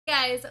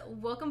guys,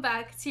 welcome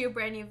back to your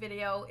brand new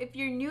video. If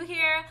you're new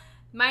here,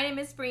 my name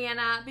is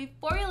Brianna.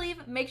 Before we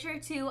leave, make sure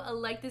to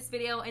like this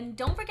video and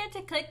don't forget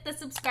to click the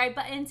subscribe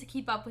button to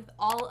keep up with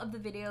all of the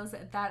videos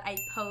that I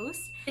post.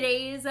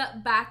 Today's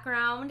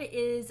background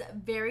is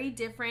very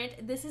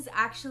different. This is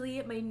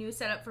actually my new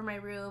setup for my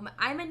room.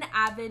 I'm an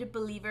avid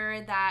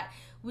believer that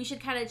we should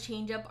kind of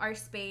change up our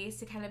space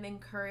to kind of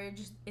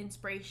encourage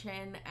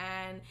inspiration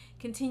and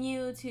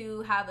continue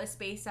to have a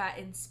space that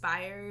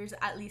inspires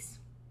at least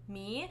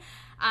me.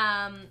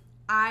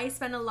 I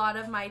spend a lot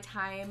of my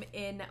time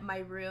in my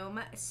room,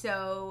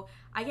 so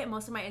I get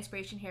most of my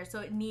inspiration here.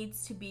 So it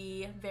needs to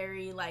be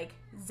very like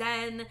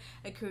zen,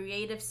 a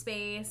creative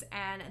space,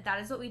 and that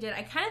is what we did.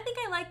 I kind of think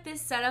I like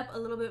this setup a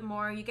little bit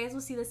more. You guys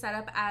will see the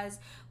setup as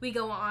we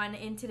go on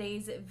in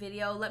today's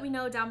video. Let me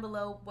know down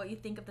below what you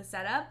think of the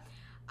setup.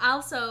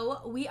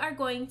 Also, we are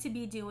going to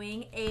be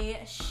doing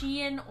a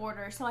Shein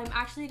order. So I'm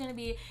actually going to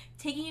be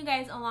taking you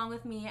guys along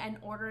with me and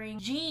ordering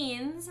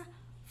jeans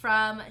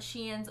from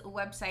Shein's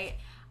website.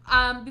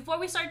 Before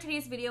we start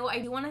today's video, I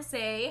do want to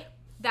say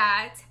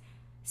that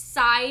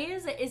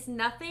size is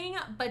nothing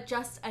but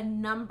just a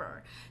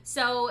number.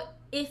 So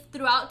if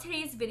throughout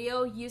today's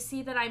video you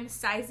see that I'm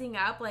sizing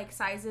up like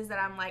sizes that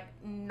I'm like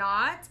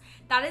not,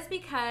 that is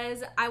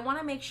because I want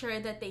to make sure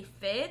that they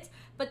fit,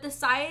 but the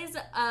size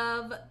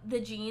of the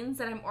jeans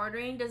that I'm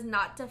ordering does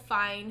not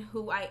define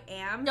who I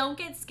am. Don't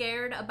get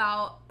scared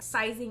about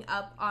sizing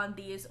up on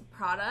these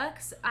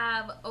products.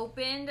 I've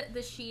opened the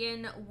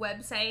Shein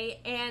website,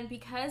 and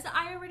because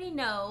I already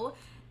know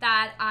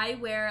that I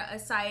wear a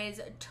size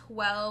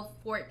 12,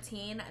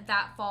 14,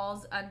 that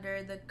falls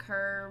under the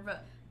curve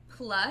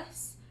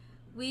plus,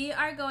 we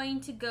are going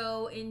to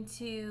go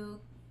into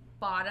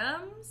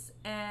bottoms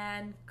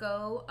and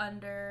go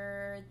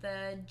under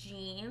the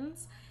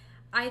jeans.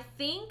 I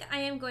think I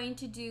am going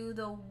to do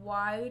the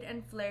wide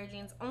and flare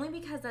jeans only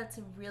because that's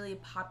really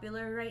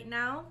popular right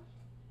now.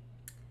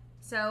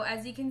 So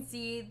as you can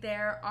see,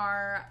 there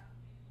are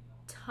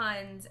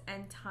tons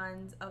and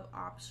tons of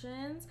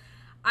options.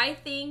 I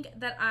think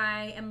that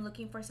I am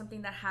looking for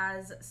something that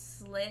has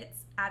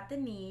slits at the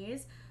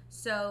knees.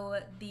 So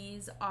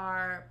these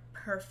are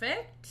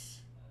perfect.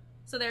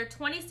 So they're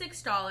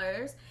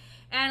 $26.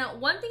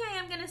 And one thing I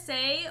am going to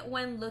say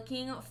when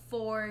looking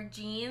for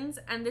jeans,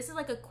 and this is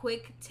like a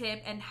quick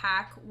tip and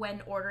hack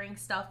when ordering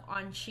stuff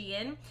on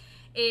Shein,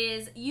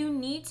 is you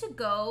need to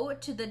go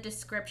to the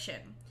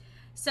description.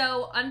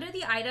 So under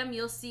the item,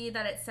 you'll see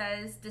that it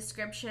says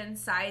description,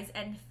 size,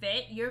 and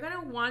fit. You're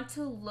going to want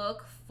to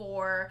look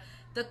for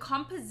the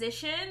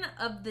composition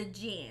of the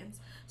jeans.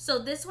 So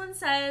this one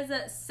says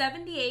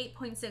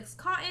 78.6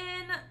 cotton,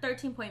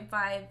 13.5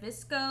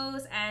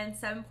 viscose, and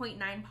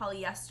 7.9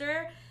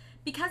 polyester.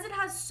 Because it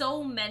has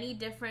so many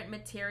different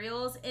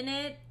materials in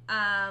it,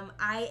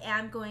 I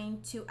am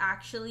going to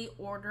actually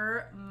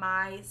order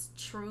my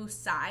true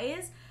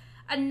size.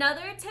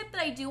 Another tip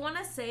that I do want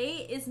to say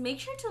is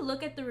make sure to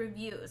look at the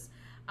reviews.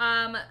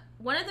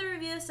 One of the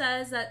reviews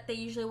says that they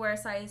usually wear a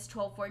size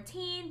 12,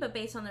 14, but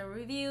based on the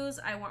reviews,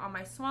 I went on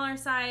my smaller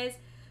size.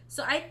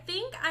 So I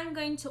think I'm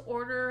going to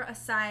order a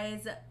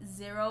size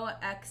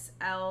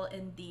 0XL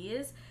in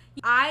these.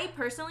 I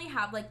personally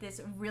have like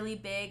this really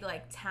big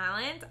like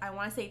talent, I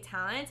want to say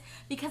talent,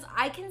 because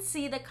I can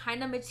see the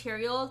kind of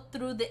material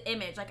through the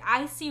image. Like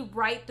I see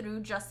right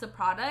through just the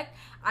product.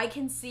 I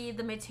can see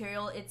the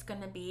material it's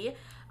gonna be.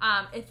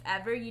 If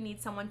ever you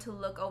need someone to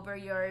look over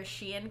your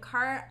Shein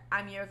cart,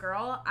 I'm your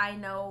girl. I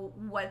know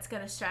what's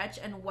gonna stretch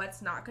and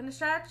what's not gonna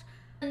stretch.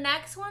 The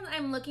next one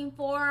I'm looking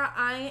for,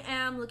 I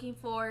am looking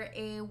for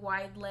a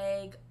wide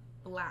leg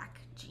black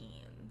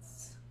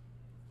jeans.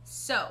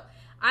 So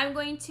I'm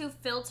going to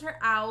filter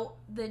out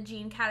the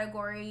jean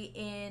category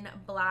in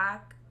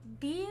black.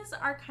 These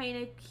are kind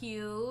of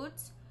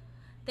cute.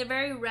 They're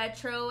very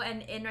retro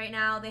and in right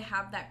now. They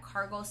have that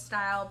cargo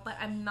style, but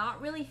I'm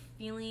not really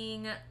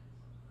feeling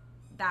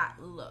that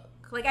look.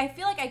 Like I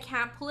feel like I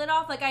can't pull it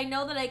off. Like I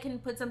know that I can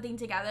put something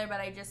together,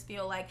 but I just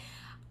feel like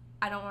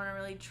I don't want to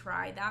really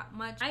try that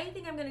much. I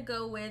think I'm gonna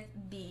go with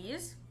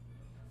these.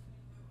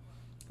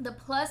 The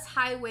plus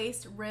high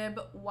waist rib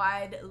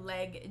wide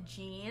leg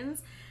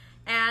jeans.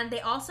 And they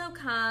also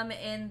come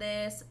in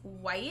this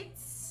white,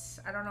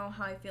 I don't know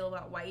how I feel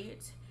about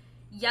white,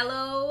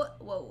 yellow,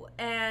 whoa,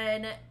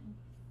 and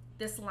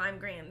this lime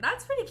green.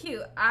 That's pretty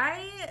cute.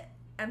 I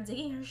am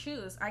digging her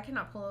shoes. I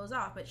cannot pull those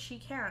off, but she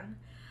can.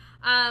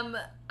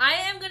 I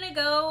am gonna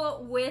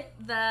go with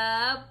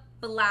the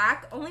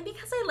black only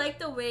because I like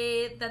the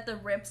way that the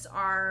rips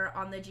are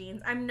on the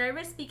jeans. I'm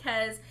nervous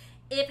because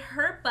if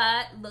her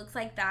butt looks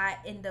like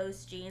that in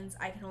those jeans,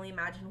 I can only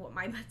imagine what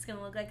my butt's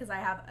gonna look like because I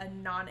have a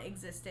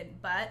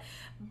non-existent butt.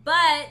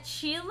 But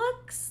she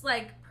looks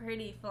like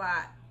pretty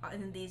flat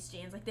in these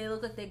jeans. Like they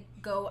look like they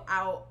go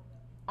out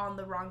on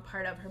the wrong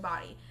part of her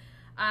body.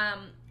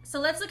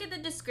 So let's look at the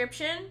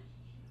description.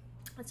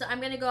 So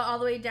I'm gonna go all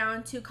the way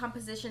down to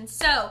composition.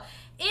 So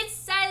it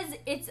says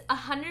it's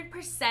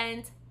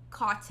 100%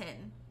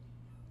 cotton.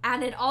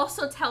 and it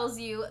also tells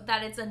you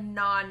that it's a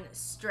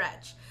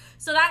non-stretch.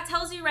 So that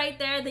tells you right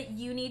there that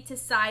you need to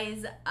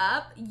size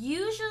up.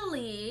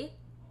 Usually,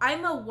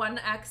 I'm a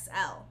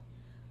 1XL.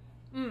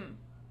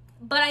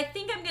 But I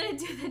think I'm gonna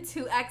do the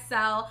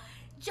 2XL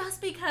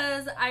just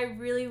because I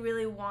really,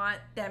 really want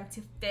them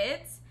to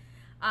fit.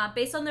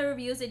 Based on the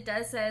reviews, it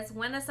does says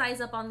when to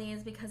size up on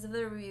these because of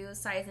the reviews,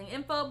 sizing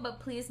info, but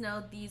please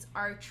know these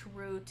are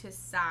true to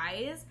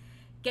size.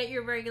 Get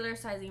your regular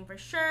sizing for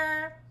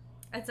sure.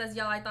 It says,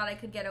 y'all, I thought I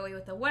could get away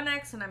with a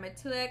 1X when I'm a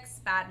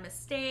 2X. Bad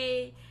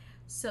mistake.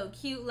 So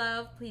cute,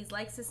 love. Please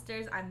like,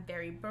 sisters. I'm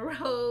very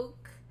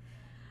broke.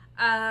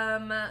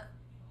 There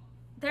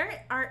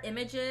are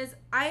images.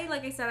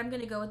 Like I said, I'm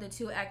going to go with the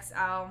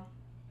 2XL.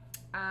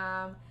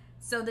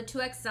 So the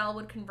 2XL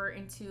would convert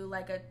into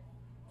like a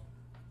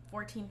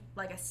 14,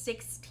 like a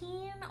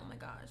 16. Oh my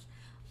gosh.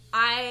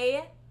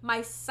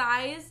 My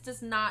size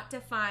does not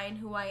define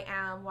who I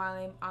am while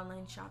I'm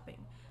online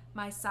shopping.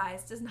 My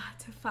size does not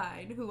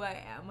define who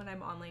I am when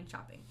I'm online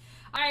shopping.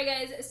 Alright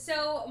guys,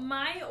 so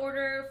my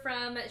order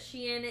from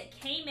Shein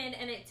came in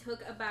and it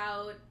took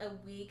about a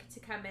week to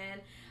come in.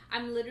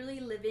 I'm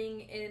literally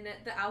living in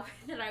the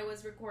outfit that I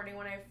was recording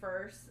when I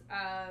first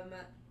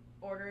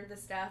ordered the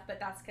stuff, but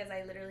that's because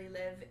I literally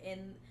live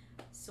in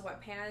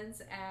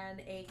sweatpants and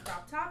a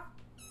crop top.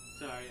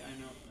 Sorry, I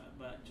know,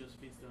 but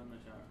just be still in the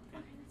shower.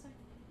 Okay, that's fine.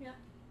 Yeah.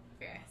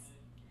 Yes.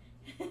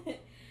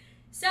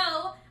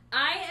 So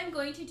I am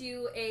going to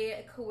do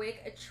a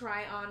quick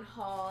try on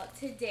haul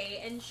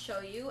today and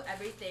show you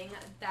everything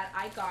that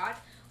I got.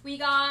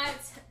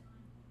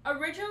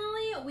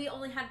 Originally we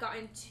only had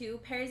gotten 2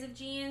 pairs of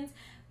jeans,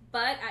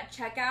 but at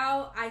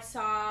checkout I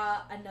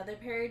saw another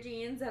pair of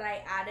jeans that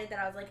I added that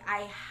I was like,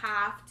 I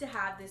have to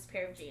have this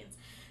pair of jeans.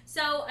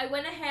 So I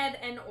went ahead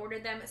and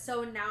ordered them.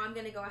 So now I'm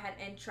going to go ahead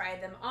and try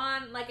them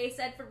on. Like I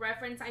said, for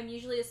reference, I'm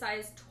usually a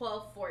size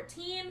 12,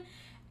 14.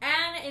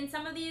 And in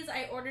some of these,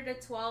 I ordered a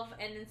 12,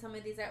 and in some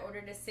of these, I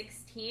ordered a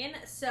 16.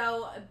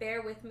 So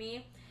bear with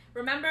me.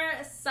 Remember,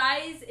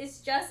 size is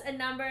just a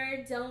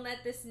number. Don't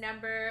let this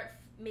number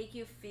make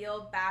you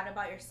feel bad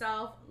about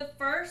yourself. The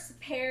first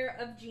pair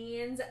of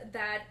jeans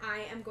that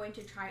I am going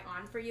to try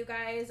on for you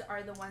guys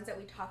are the ones that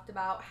we talked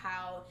about,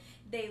 how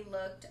they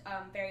looked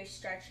very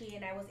stretchy,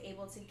 and I was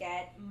able to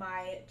get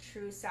my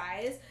true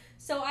size.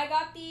 So I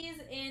got these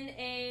in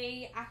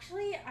a,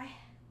 actually, I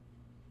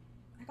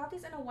got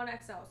these in a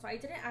 1XL, so I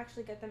didn't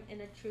actually get them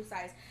in a true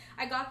size.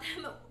 I got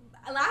them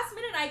last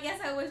minute. I guess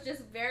I was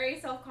just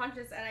very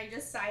self-conscious and I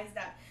just sized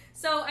up.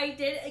 So I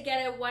did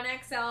get a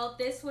 1XL.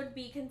 This would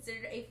be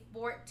considered a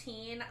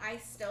 14. I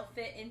still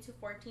fit into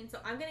 14, so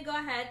I'm gonna go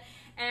ahead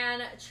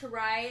and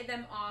try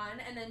them on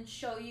and then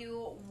show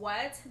you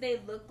what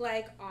they look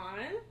like on.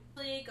 I'm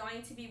actually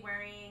going to be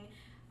wearing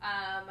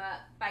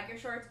biker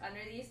shorts under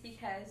these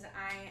because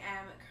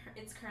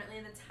it's currently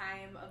the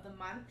time of the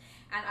month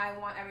and I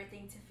want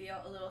everything to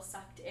feel a little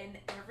sucked in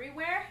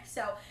everywhere.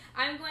 So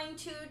I'm going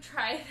to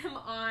try them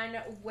on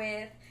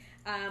with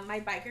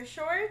my biker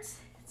shorts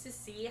to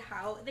see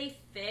how they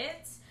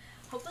fit.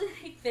 Hopefully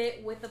they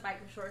fit with the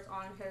biker shorts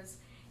on, because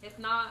if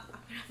not, I'm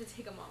gonna have to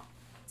take them off.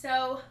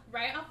 So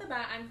right off the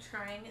bat, I'm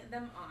trying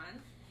them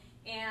on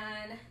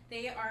and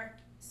they are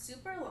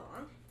super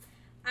long,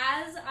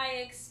 as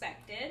I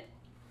expected.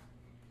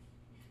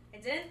 I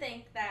didn't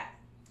think that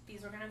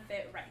these were gonna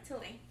fit right to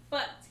length,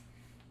 but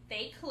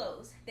they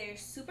close. They're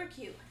super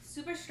cute,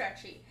 super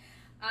stretchy.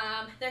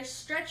 They're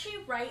stretchy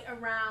right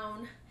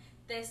around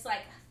this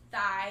like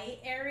thigh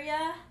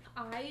area.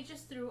 I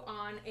just threw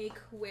on a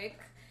quick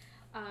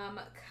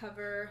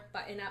cover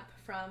button up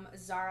from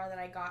Zara that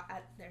I got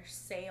at their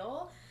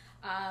sale,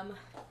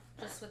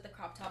 just with the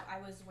crop top I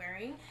was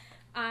wearing.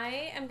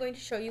 I am going to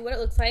show you what it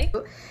looks like.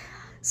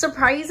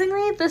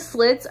 Surprisingly, the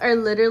slits are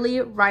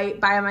literally right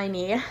by my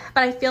knee,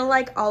 but I feel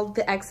like all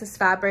the excess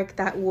fabric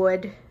that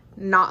would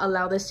not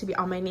allow this to be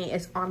on my knee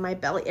is on my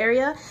belly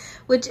area,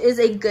 which is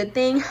a good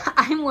thing.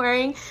 I'm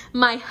wearing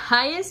my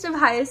highest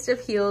of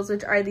heels,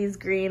 which are these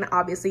green.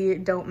 Obviously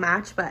don't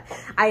match, but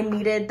I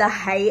needed the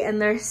height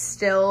and they're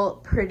still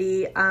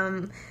pretty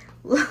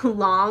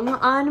long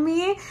on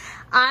me.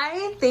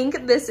 I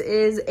think this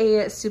is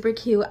a super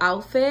cute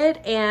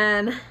outfit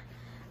and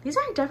these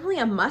are definitely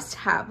a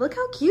must-have. Look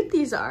how cute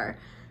these are.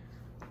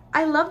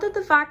 I love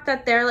the fact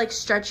that they're like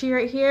stretchy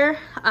right here.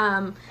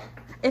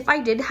 If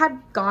I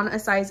had gone a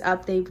size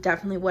up, they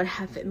definitely would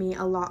have fit me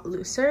a lot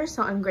looser.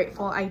 So I'm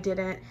grateful I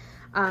didn't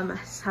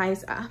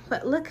size up.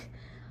 But look,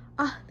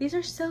 these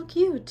are so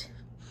cute.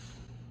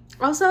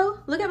 Also,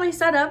 look at my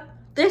setup.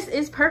 This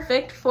is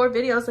perfect for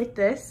videos like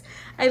this.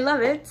 I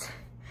love it.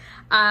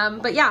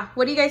 But yeah,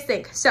 what do you guys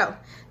think? So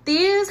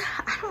these,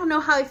 I don't know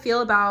how I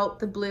feel about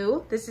the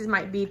blue. This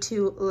might be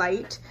too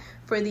light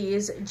for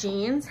these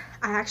jeans.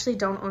 I actually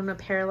don't own a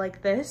pair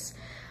like this.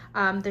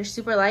 They're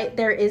super light.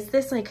 There is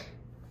this like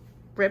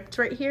ripped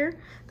right here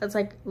that's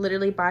like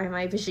literally by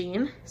my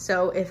vagine.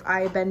 So if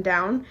I bend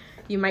down,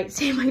 you might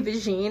see my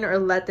vagine or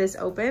let this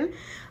open.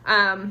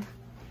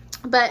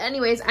 But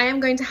anyways, I am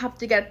going to have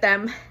to get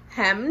them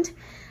hemmed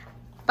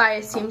by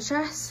a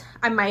seamstress.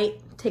 I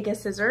might take a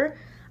scissor.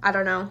 I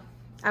don't know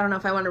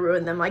if I want to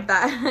ruin them like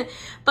that.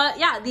 But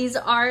yeah, these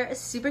are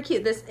super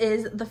cute. This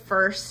is the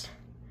first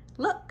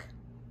look.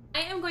 I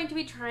am going to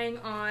be trying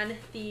on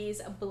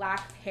these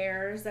black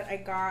pairs that I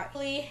got.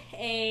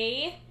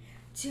 A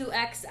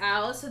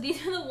 2XL. So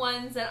these are the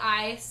ones that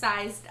I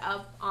sized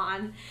up on.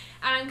 And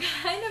I'm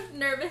kind of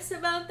nervous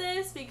about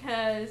this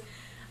because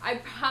I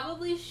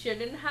probably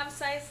shouldn't have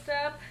sized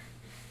up.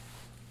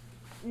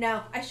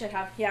 No, I should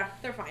have. Yeah,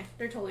 they're fine.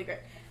 They're totally good.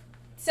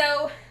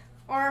 So,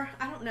 or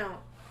I don't know.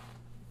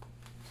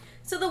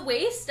 So the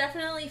waist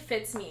definitely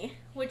fits me,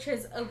 which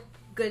is a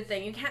good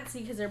thing. You can't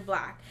see because they're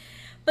black.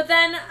 But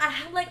then I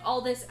have like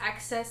all this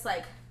excess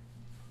like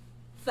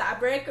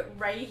fabric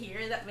right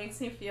here that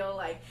makes me feel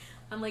like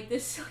I'm like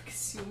this like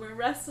sumo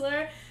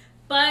wrestler.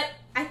 But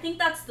I think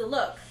that's the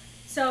look.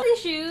 So these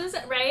shoes,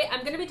 right,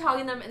 I'm going to be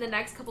talking them in the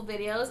next couple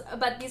videos,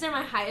 but these are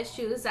my highest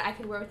shoes that I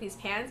could wear with these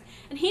pants.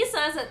 And he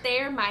says that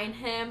they remind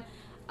him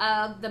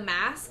of The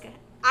Mask.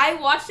 I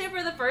watched it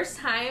for the first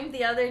time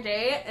the other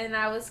day, and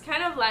I was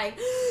kind of like,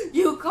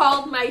 you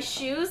called my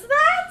shoes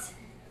that?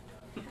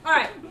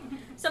 Alright,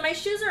 so my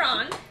shoes are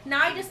on.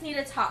 Now I just need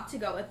a top to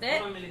go with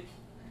it. Hold on, Millie.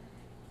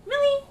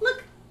 Millie,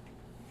 look.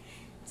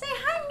 Say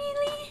hi,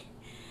 Millie.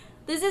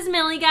 This is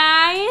Millie,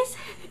 guys.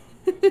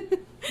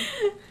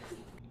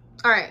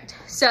 Alright,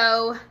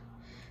 so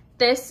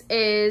this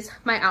is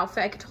my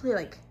outfit. I could totally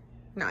like,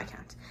 no I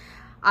can't.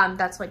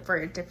 That's like for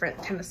a different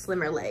kind of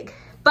slimmer leg.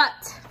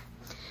 But,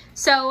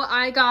 so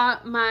I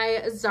got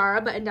my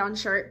Zara button down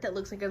shirt that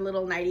looks like a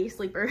little nighty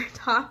sleeper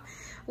top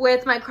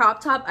with my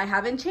crop top. I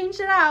haven't changed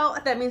it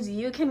out. That means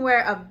you can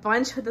wear a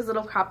bunch with this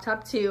little crop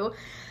top too.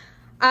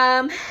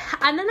 And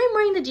then I'm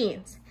wearing the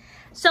jeans.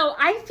 So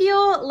I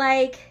feel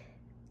like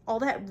all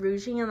that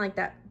rouging and like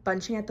that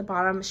bunching at the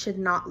bottom should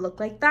not look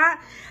like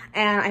that,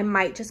 and I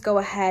might just go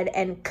ahead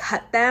and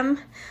cut them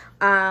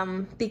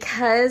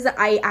because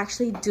I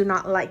actually do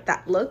not like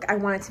that look. I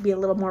want it to be a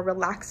little more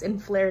relaxed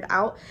and flared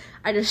out.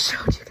 I just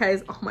showed you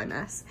guys all my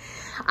mess,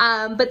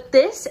 but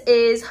this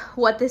is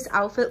what this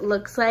outfit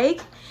looks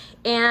like,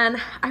 and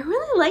I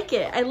really like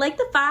it. I like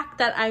the fact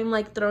that I'm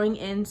like throwing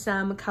in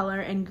some color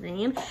and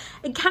green.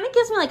 It kind of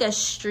gives me like a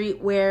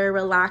streetwear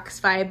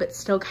relaxed vibe, but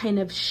still kind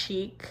of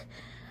chic.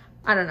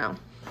 I don't know.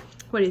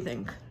 What do you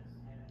think?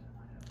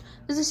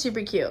 This is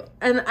super cute.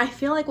 And I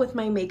feel like with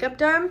my makeup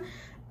done,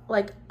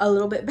 like a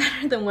little bit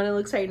better than what it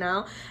looks right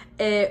now,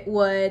 it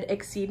would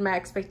exceed my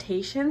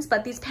expectations.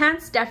 But these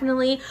pants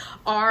definitely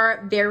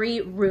are very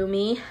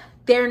roomy.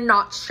 They're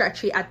not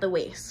stretchy at the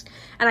waist.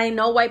 And I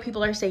know why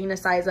people are saying to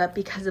size up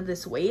because of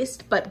this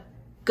waist, but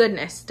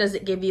goodness, does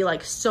it give you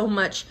like so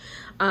much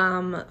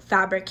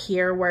fabric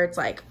here where it's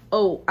like,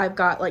 oh, I've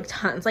got like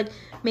tons. Like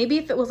maybe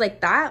if it was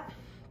like that,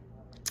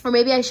 or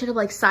maybe I should have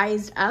like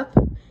sized up.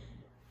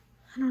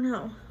 I don't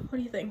know. What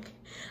do you think?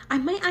 I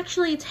might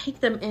actually take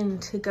them in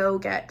to go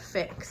get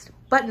fixed.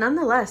 But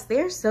nonetheless,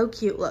 they are so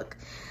cute, look.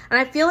 And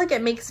I feel like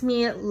it makes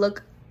me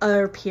look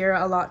or appear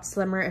a lot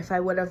slimmer if I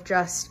would have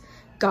just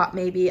got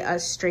maybe a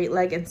straight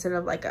leg instead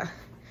of like a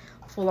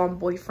full-on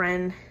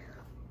boyfriend.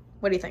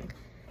 What do you think?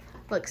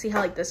 Look, see how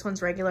like this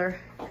one's regular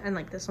and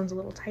like this one's a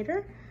little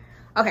tighter?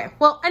 Okay,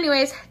 well,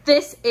 anyways,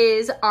 this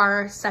is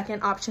our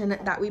second option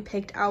that we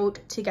picked out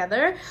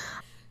together.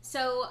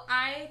 So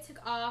I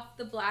took off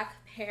the black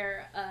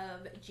pair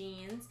of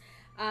jeans.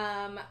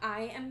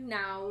 I am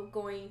now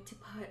going to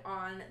put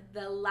on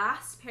the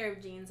last pair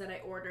of jeans that I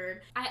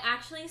ordered. I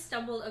actually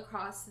stumbled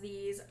across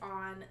these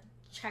on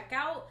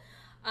checkout.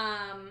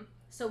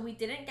 So we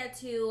didn't get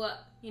to,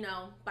 you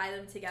know, buy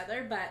them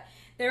together, but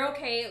they're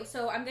okay.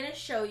 So I'm gonna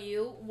show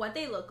you what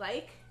they look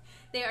like.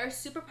 They are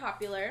super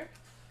popular.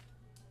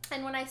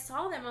 And when I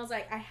saw them, I was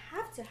like, I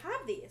have to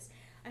have these.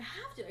 I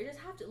just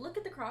have to. Look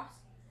at the cross.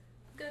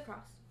 Look at the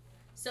cross.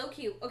 So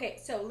cute. Okay,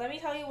 so let me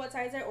tell you what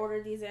size I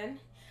ordered these in.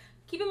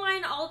 Keep in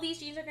mind, all of these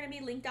jeans are going to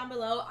be linked down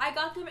below. I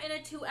got them in a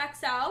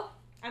 2XL.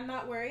 I'm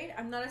not worried.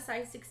 I'm not a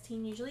size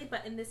 16 usually,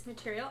 but in this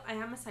material, I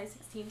am a size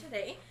 16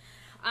 today.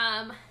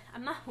 I'm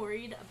not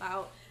worried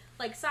about,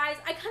 like, size.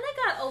 I kind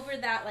of got over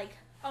that, like,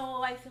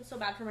 oh, I feel so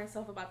bad for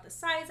myself about the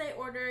size I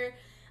ordered.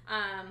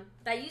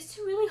 That used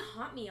to really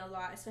haunt me a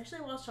lot, especially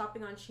while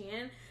shopping on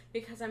Shein,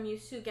 because I'm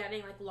used to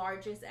getting like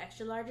larges,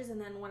 extra larges, and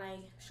then when I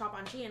shop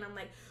on Shein, I'm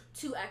like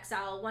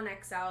 2XL,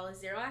 1XL,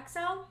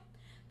 0XL.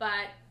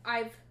 But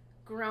I've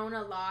grown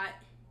a lot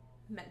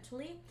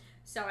mentally,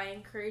 so I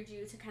encourage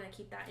you to kind of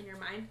keep that in your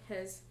mind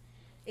because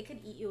it could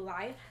eat you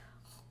alive.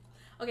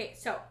 Okay,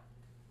 so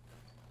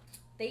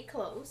they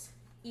close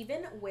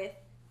even with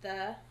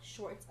the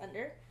shorts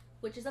under,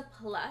 which is a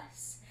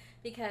plus.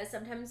 Because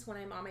sometimes when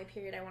I'm on my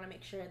period, I want to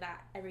make sure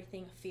that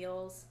everything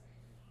feels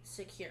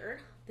secure.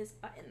 This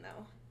button,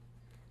 though.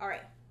 All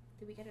right.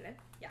 Did we get it in?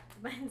 Yeah,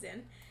 the button's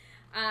in.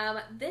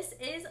 This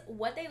is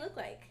what they look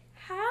like.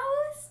 How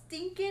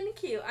stinking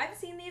cute. I've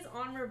seen these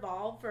on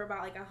Revolve for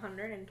about like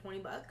 120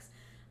 bucks.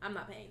 I'm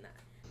not paying that.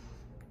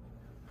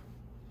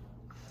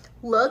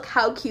 Look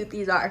how cute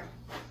these are.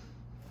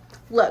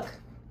 Look.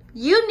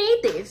 You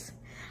need these.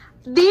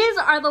 These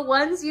are the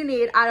ones you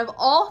need out of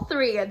all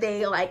three.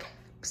 They like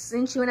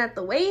cinch you in at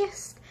the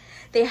waist.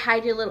 They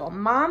hide your little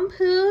mom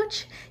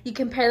pooch. You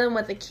can pair them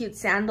with a cute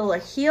sandal or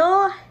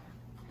heel.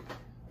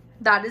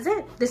 That is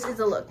it. This is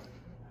the look.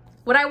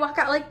 Would I walk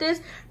out like this?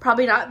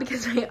 Probably not,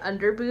 because my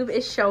under boob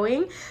is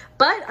showing,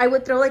 but I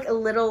would throw like a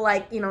little,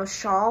 like, you know,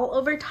 shawl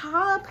over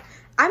top.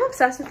 I'm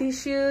obsessed with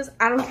these shoes.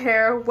 I don't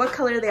care what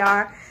color they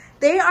are.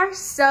 They are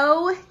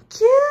so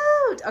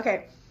cute.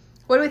 Okay,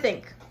 what do we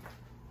think?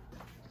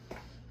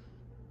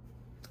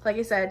 Like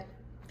I said,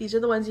 these are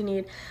the ones you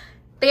need.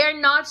 They are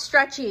not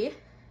stretchy.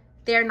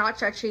 They are not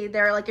stretchy.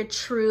 They're like a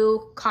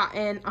true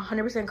cotton,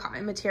 100%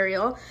 cotton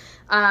material.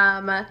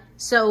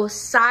 So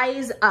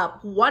size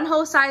up, one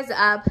whole size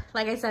up.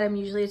 Like I said, I'm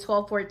usually a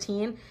 12,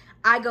 14.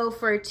 I go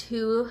for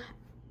 2XL,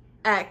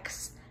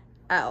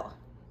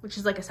 which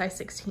is like a size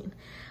 16.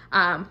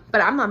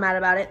 But I'm not mad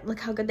about it. Look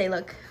how good they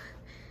look.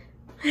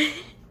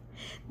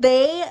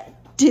 They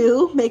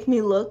do make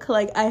me look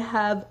like I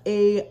have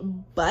a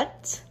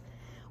butt,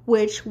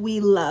 which we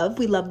love.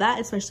 We love that,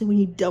 especially when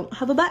you don't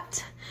have a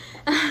butt.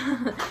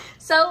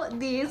 So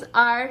these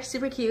are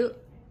super cute.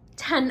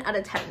 10 out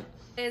of 10.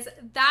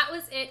 That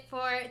was it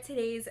for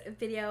today's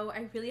video.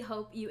 I really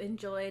hope you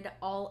enjoyed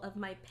all of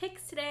my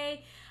picks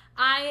today.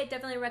 I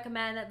definitely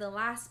recommend the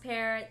last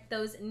pair.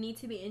 Those need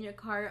to be in your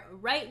cart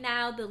right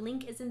now. The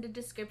link is in the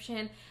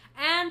description.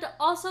 And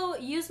also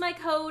use my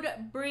code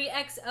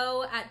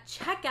BRIEXO at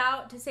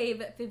checkout to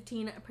save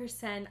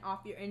 15% off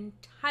your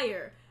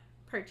entire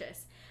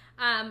purchase.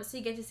 So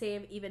you get to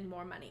save even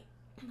more money.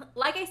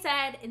 Like I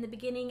said in the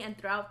beginning and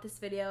throughout this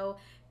video,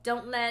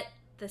 don't let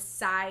the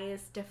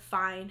size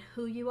define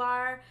who you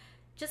are.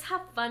 Just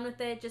have fun with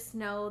it. Just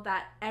know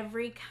that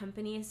every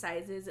company's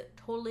size is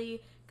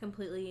totally,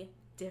 completely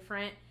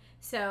different.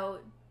 So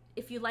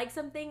if you like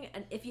something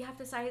and if you have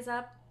to size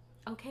up,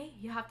 okay,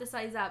 you have to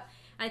size up.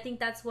 And I think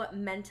that's what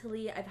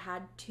mentally I've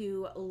had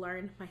to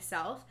learn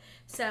myself.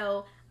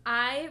 So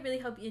I really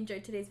hope you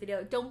enjoyed today's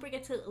video. Don't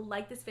forget to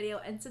like this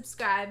video and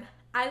subscribe.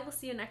 I will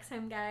see you next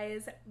time,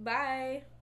 guys. Bye.